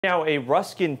Now, a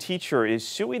Ruskin teacher is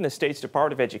suing the state's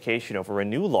Department of Education over a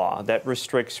new law that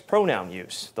restricts pronoun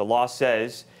use. The law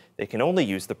says they can only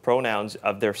use the pronouns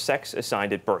of their sex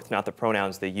assigned at birth, not the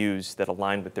pronouns they use that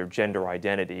align with their gender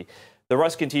identity. The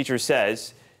Ruskin teacher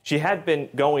says she had been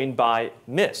going by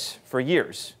Miss for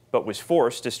years, but was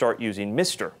forced to start using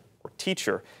Mr. or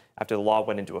teacher after the law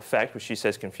went into effect, which she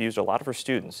says confused a lot of her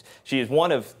students. She is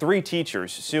one of 3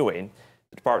 teachers suing.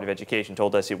 The Department of Education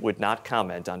told us it would not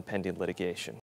comment on pending litigation.